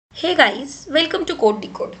Hey guys, welcome to Code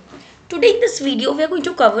Decode. Today in this video we are going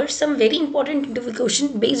to cover some very important interview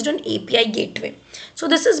question based on API gateway. So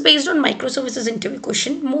this is based on microservices interview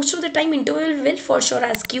question. Most of the time interview will for sure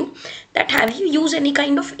ask you that have you used any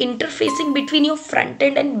kind of interfacing between your front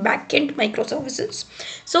end and back end microservices.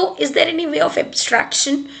 So is there any way of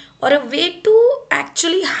abstraction or a way to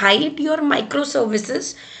actually hide your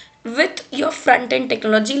microservices with your front end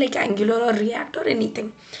technology like Angular or React or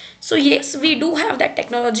anything? So yes, we do have that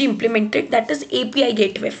technology implemented, that is API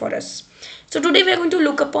gateway for us. So today we are going to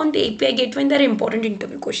look upon the API gateway and their important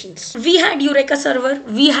interview questions. We had Eureka server,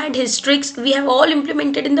 we had Hystrix, we have all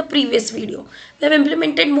implemented in the previous video. We have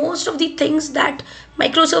implemented most of the things that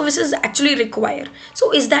microservices actually require.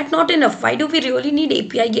 So is that not enough? Why do we really need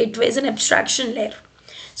API gateway as an abstraction layer?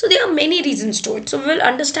 So there are many reasons to it. So we will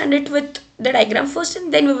understand it with the diagram first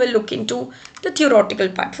and then we will look into the theoretical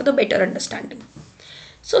part for the better understanding.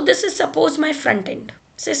 So this is suppose my front end.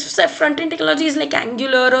 So front end technology is like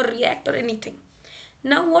Angular or React or anything.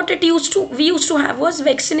 Now what we used to have was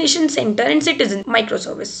vaccination center and citizen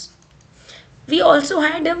microservice. We also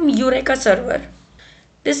had a Eureka server.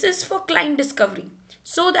 This is for client discovery,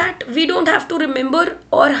 so that we don't have to remember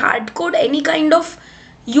or hard code any kind of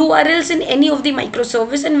URLs in any of the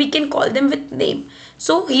microservice and we can call them with name.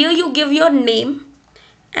 So here you give your name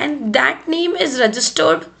and that name is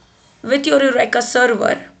registered with your Eureka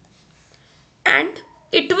server and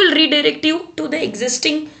it will redirect you to the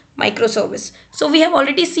existing microservice. So we have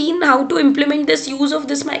already seen how to implement this use of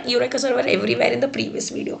this Eureka server everywhere in the previous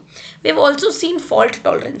video. We have also seen fault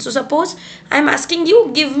tolerance. So suppose I am asking you,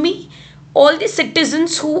 give me all the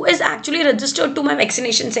citizens who is actually registered to my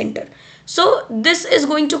vaccination center. So this is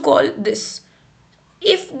going to call this.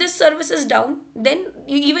 If this service is down, then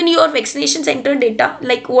even your vaccination center data,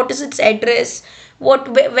 like what is its address, what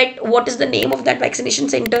is the name of that vaccination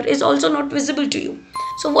center, is also not visible to you.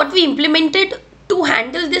 So what we implemented to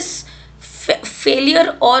handle this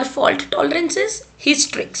failure or fault tolerance is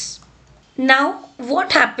Hystrix. Now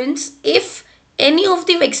what happens if any of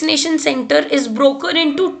the vaccination center is broken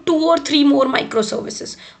into 2 or 3 more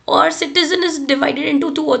microservices, or citizen is divided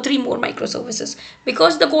into 2 or 3 more microservices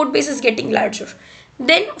because the code base is getting larger?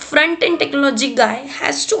 Then front end technology guy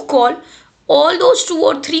has to call all those 2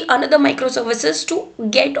 or 3 another microservices to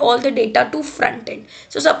get all the data to front end.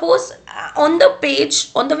 So suppose on the page,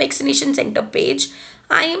 on the vaccination center page,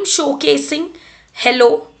 I am showcasing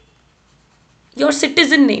hello, your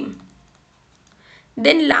citizen name,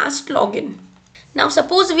 then last login. Now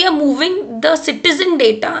suppose we are moving the citizen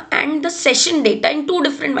data and the session data in 2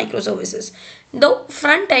 different microservices. The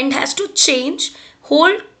front end has to change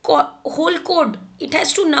whole code. It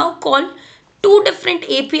has to now call 2 different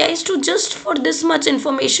APIs to just for this much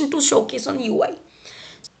information to showcase on UI.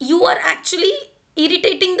 You are actually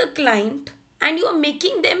irritating the client and you are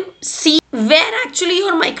making them see where actually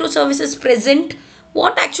your microservice is present,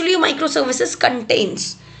 what actually your microservices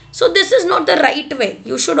contains. So this is not the right way.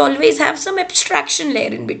 You should always have some abstraction layer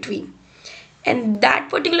in between. And that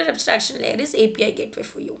particular abstraction layer is API gateway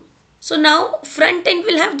for you. So now front end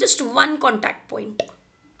will have just one contact point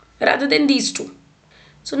rather than these 2.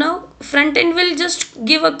 So now front end will just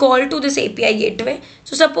give a call to this API gateway.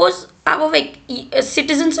 So suppose our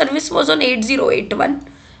citizen service was on 8081,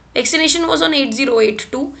 vaccination was on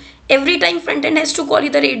 8082. Every time front end has to call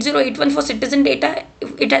either 8081 for citizen data,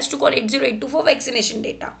 it has to call 8082 for vaccination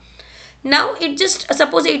data. Now it just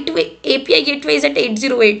suppose API gateway is at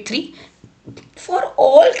 8083. For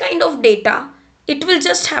all kind of data, it will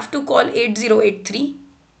just have to call 8083.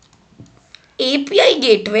 API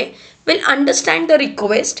gateway will understand the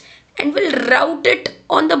request and will route it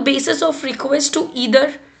on the basis of request to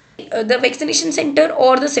either the vaccination center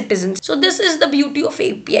or the citizens. So this is the beauty of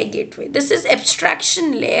API gateway. This is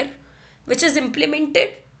abstraction layer which is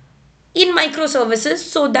implemented in microservices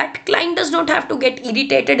so that client does not have to get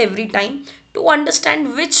irritated every time to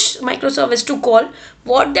understand which microservice to call,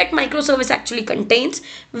 what that microservice actually contains,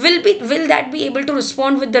 will that be able to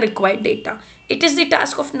respond with the required data. It is the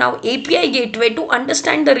task of now API gateway to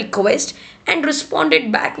understand the request and respond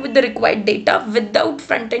it back with the required data without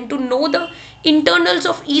front end to know the internals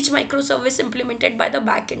of each microservice implemented by the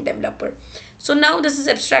backend developer. So now this is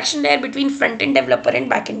abstraction layer between front end developer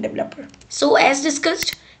and backend developer. So as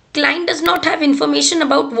discussed, client does not have information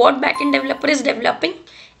about what backend developer is developing,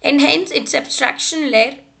 and hence its abstraction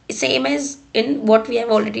layer is same as in what we have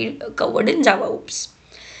already covered in Java Oops.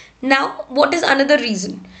 Now what is another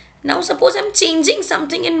reason? Now suppose I'm changing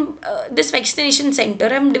something in this vaccination center,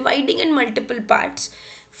 I'm dividing in multiple parts.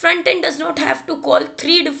 Front end does not have to call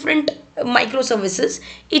three different microservices.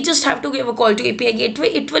 It just have to give a call to API gateway.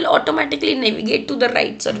 It will automatically navigate to the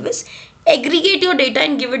right service, aggregate your data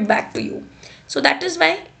and give it back to you. So that is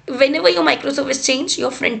why whenever your microservice change,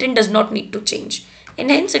 your front end does not need to change, and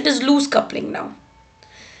hence it is loose coupling now.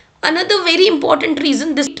 Another very important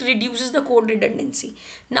reason, this reduces the code redundancy.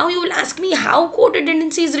 Now you will ask me how code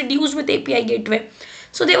redundancy is reduced with API gateway.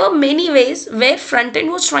 So there were many ways where front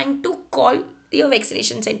end was trying to call your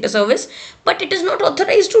vaccination center service, but it is not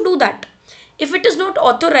authorized to do that. If it is not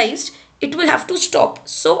authorized, it will have to stop.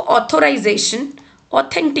 So authorization,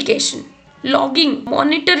 authentication, logging,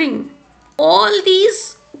 monitoring, all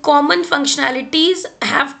these common functionalities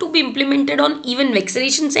have to be implemented on even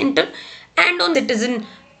vaccination center and on citizen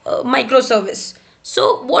microservice.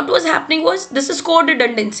 So what was happening was, this is code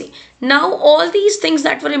redundancy. Now all these things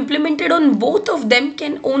that were implemented on both of them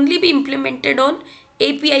can only be implemented on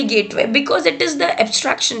API gateway, because it is the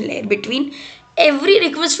abstraction layer between. Every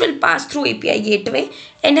request will pass through API gateway,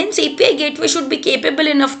 and hence API gateway should be capable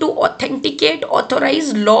enough to authenticate,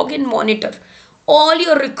 authorize, log and monitor all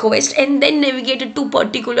your requests and then navigate it to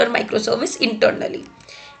particular microservice internally.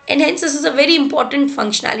 And hence this is a very important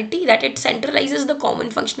functionality, that it centralizes the common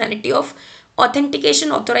functionality of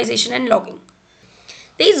authentication, authorization and logging.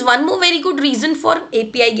 There is one more very good reason for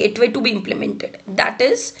API gateway to be implemented. That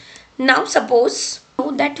is, now suppose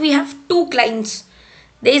that we have two clients.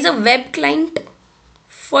 There is a web client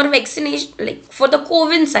for vaccination, like for the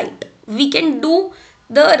CoWIN site. We can do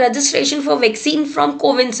the registration for vaccine from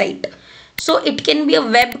CoWIN site. So it can be a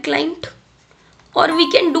web client, or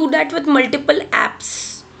we can do that with multiple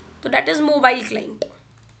apps. So that is mobile client.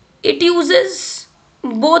 It uses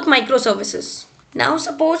both microservices. Now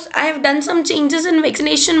suppose I have done some changes in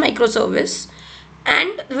vaccination microservice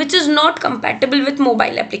and which is not compatible with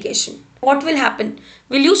mobile application. What will happen?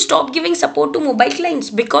 Will you stop giving support to mobile clients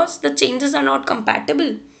because the changes are not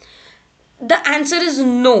compatible? The answer is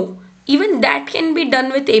no. Even that can be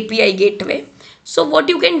done with API gateway. So what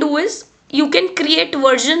you can do is, you can create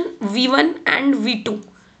version V1 and V2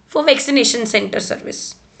 for vaccination center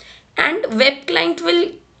service, and web client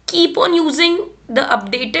will keep on using the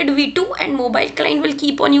updated V2 and mobile client will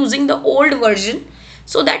keep on using the old version,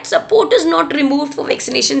 so that support is not removed for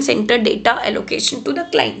vaccination center data allocation to the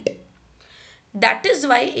client. That is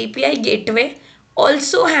why API gateway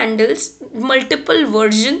also handles multiple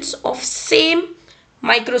versions of same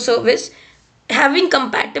microservice having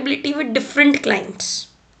compatibility with different clients.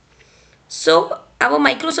 So our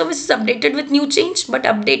microservice is updated with new change, but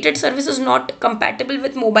updated service is not compatible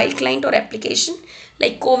with mobile client or application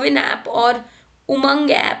like CoWIN app or Umang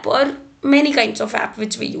app or many kinds of app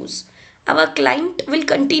which we use. Our client will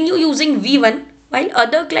continue using V1 while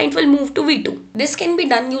other client will move to V2. This can be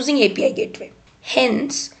done using API gateway.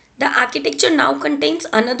 Hence, the architecture now contains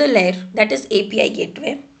another layer, that is API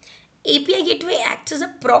gateway. API gateway acts as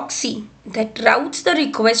a proxy that routes the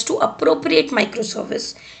request to appropriate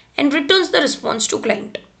microservice and returns the response to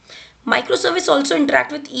client. Microservice also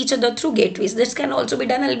interact with each other through gateways. This can also be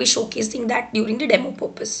done. I'll be showcasing that during the demo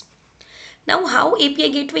purpose. Now, how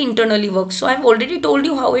API gateway internally works. So I've already told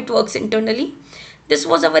you how it works internally. This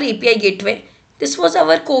was our API gateway. This was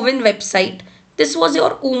our CoWIN website. This was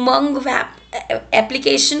your Umang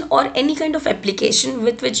application or any kind of application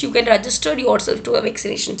with which you can register yourself to a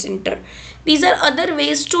vaccination center. These are other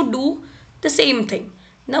ways to do the same thing.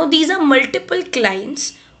 Now these are multiple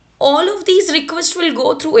clients. All of these requests will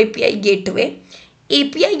go through API gateway.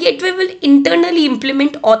 API gateway will internally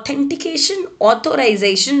implement authentication,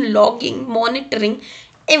 authorization, logging, monitoring,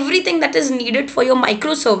 everything that is needed for your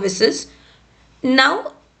microservices.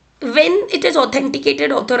 Now, when it is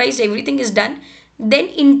authenticated, authorized, everything is done, then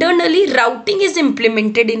internally routing is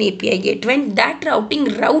implemented in API gateway, and that routing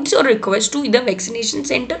routes your request to either vaccination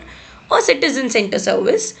center or citizen center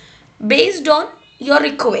service based on your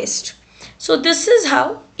request. So this is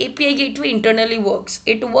how API gateway internally works.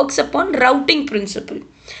 It works upon routing principle.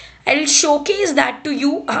 I will showcase that to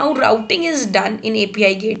you how routing is done in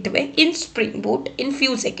API gateway in Spring Boot in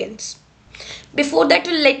few seconds. Before that,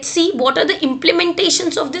 let's see what are the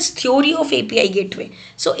implementations of this theory of API gateway.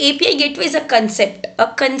 So API gateway is a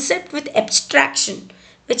concept with abstraction,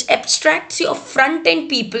 which abstracts your front end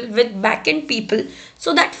people with back end people,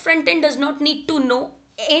 so that front end does not need to know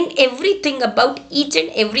and everything about each and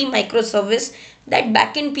every microservice that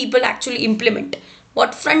backend people actually implement.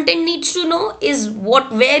 What front end needs to know is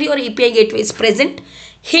where your API gateway is present.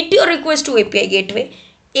 Hit your request to API gateway.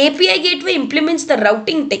 API gateway implements the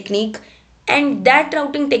routing technique and that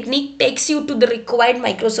routing technique takes you to the required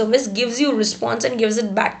microservice, gives you response and gives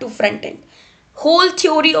it back to front end. Whole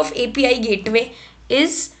theory of API gateway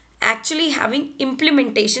is actually having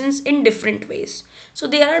implementations in different ways. So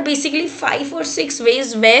there are basically 5 or 6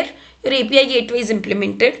 ways where your API gateway is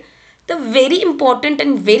implemented. The very important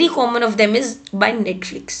and very common of them is by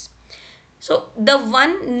Netflix. So the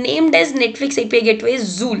one named as Netflix API gateway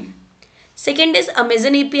is Zool. Second is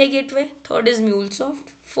Amazon API gateway. Third is MuleSoft.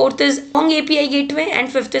 Fourth is Long API gateway,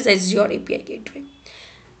 and fifth is Azure API gateway.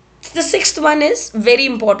 The sixth one is very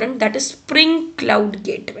important, that is Spring Cloud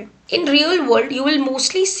Gateway. In real world, you will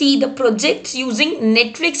mostly see the projects using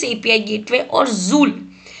Netflix API gateway or Zool.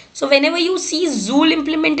 So whenever you see Zool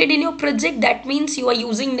implemented in your project, that means you are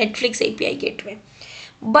using Netflix API gateway.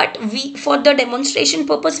 But for the demonstration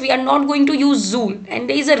purpose, we are not going to use Zool, and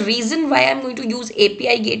there is a reason why I'm going to use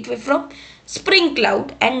API gateway from Spring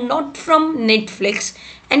Cloud and not from Netflix,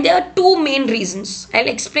 and there are two main reasons. I'll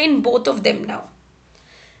explain both of them now.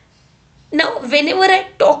 Now, whenever I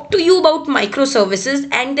talk to you about microservices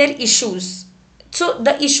and their issues, so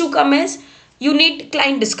the issue comes as you need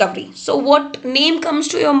client discovery. So what name comes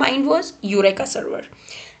to your mind was Eureka server.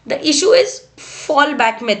 The issue is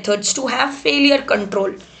fallback methods to have failure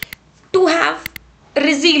control, to have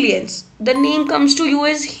resilience. The name comes to you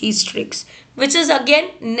is Hystrix, which is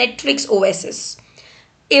again Netflix OSS.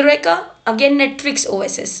 Eureka, again Netflix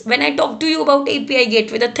OSS. When I talk to you about API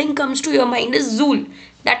gateway, the thing comes to your mind is Zool.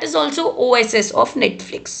 That is also OSS of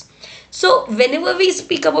Netflix. So whenever we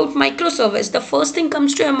speak about microservice, the first thing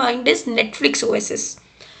comes to your mind is Netflix OSS,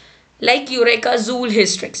 like Eureka, Zool,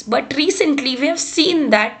 Hystrix. But recently we have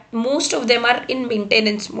seen that most of them are in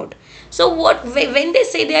maintenance mode. So when they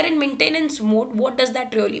say they are in maintenance mode, what does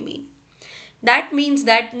that really mean? That means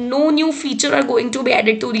that no new feature are going to be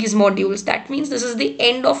added to these modules. That means this is the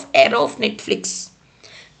end of era of Netflix.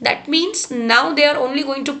 That means now they are only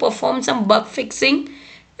going to perform some bug fixing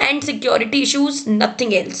and security issues,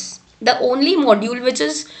 nothing else. The only module which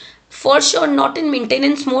is for sure not in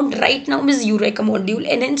maintenance mode right now is Eureka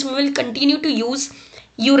module, and hence we will continue to use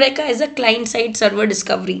Eureka as a client-side server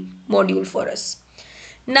discovery module for us.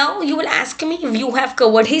 Now you will ask me if you have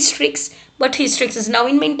covered Hystrix, but Hystrix is now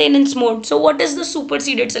in maintenance mode. So what is the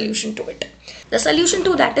superseded solution to it? The solution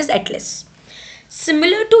to that is Atlas.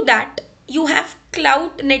 Similar to that, you have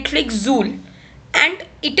Cloud Netflix Zool, and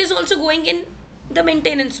it is also going in the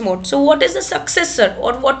maintenance mode. So what is the successor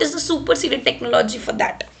or what is the superseded technology for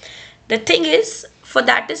that? The thing is, for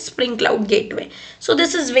that is Spring Cloud Gateway. So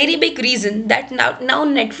this is very big reason that now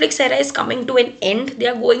Netflix era is coming to an end. They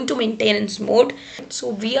are going to maintenance mode. So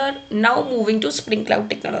we are now moving to Spring Cloud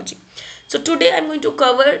technology. So today I'm going to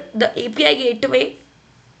cover the API gateway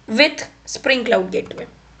with Spring Cloud Gateway.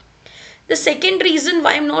 The second reason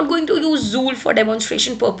why I'm not going to use Zool for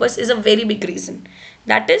demonstration purpose is a very big reason.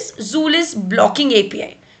 That is, Zool is blocking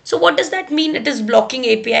API. So what does that mean? It is blocking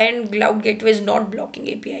API and Cloud Gateway is not blocking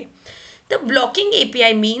API. The blocking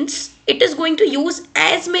API means it is going to use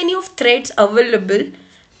as many of threads available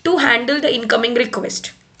to handle the incoming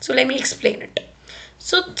request. So let me explain it.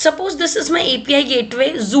 So suppose this is my API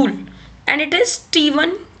gateway Zool, and it is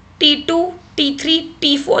T1, T2, T3,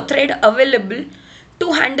 T4 thread available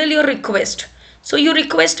to handle your request. So you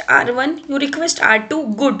request R1, you request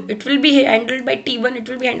R2, good. It will be handled by T1, it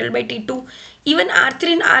will be handled by T2. Even R3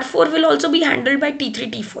 and R4 will also be handled by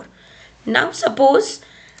T3, T4. Now suppose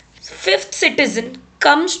fifth citizen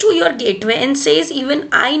comes to your gateway and says, even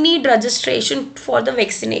I need registration for the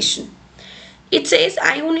vaccination. It says,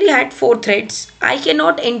 I only had 4 threads. I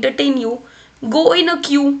cannot entertain you. Go in a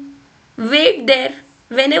queue. Wait there.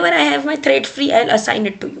 Whenever I have my thread free, I'll assign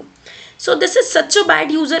it to you. So this is such a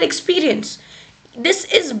bad user experience. This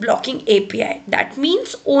is blocking API. That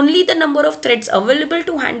means only the number of threads available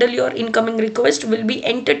to handle your incoming request will be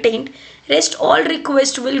entertained. Rest all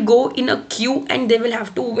requests will go in a queue and they will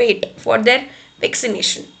have to wait for their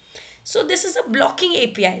vaccination. So this is a blocking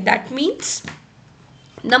API. That means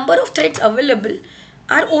number of threads available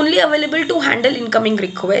are only available to handle incoming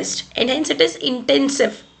request, and hence it is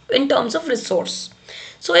intensive in terms of resource.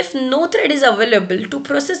 So if no thread is available to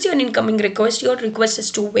process your incoming request, your request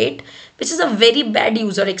is to wait, which is a very bad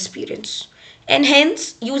user experience. And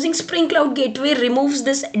hence using Spring Cloud Gateway removes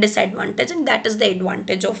this disadvantage, and that is the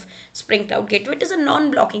advantage of Spring Cloud Gateway. It is a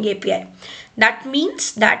non-blocking API. That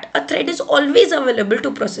means that a thread is always available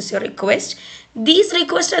to process your request. These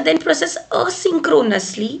requests are then processed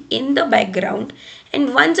asynchronously in the background,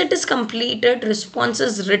 and once it is completed, response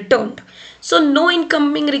is returned. So no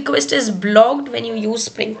incoming request is blocked when you use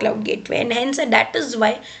Spring Cloud Gateway, and hence that is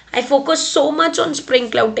why I focus so much on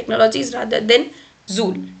Spring Cloud technologies rather than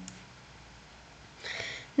Zool.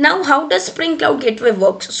 Now, how does Spring Cloud Gateway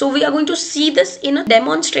works? So we are going to see this in a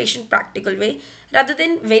demonstration practical way rather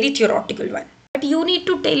than very theoretical one. But you need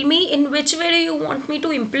to tell me in which way do you want me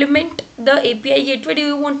to implement the API gateway. Do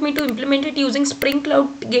you want me to implement it using Spring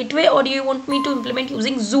Cloud Gateway, or do you want me to implement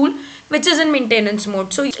using Zool, which is in maintenance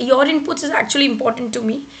mode? So your inputs is actually important to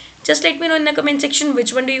me. Just let me know in the comment section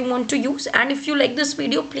which one do you want to use. And if you like this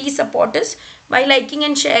video, please support us by liking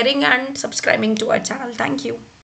and sharing and subscribing to our channel. Thank you.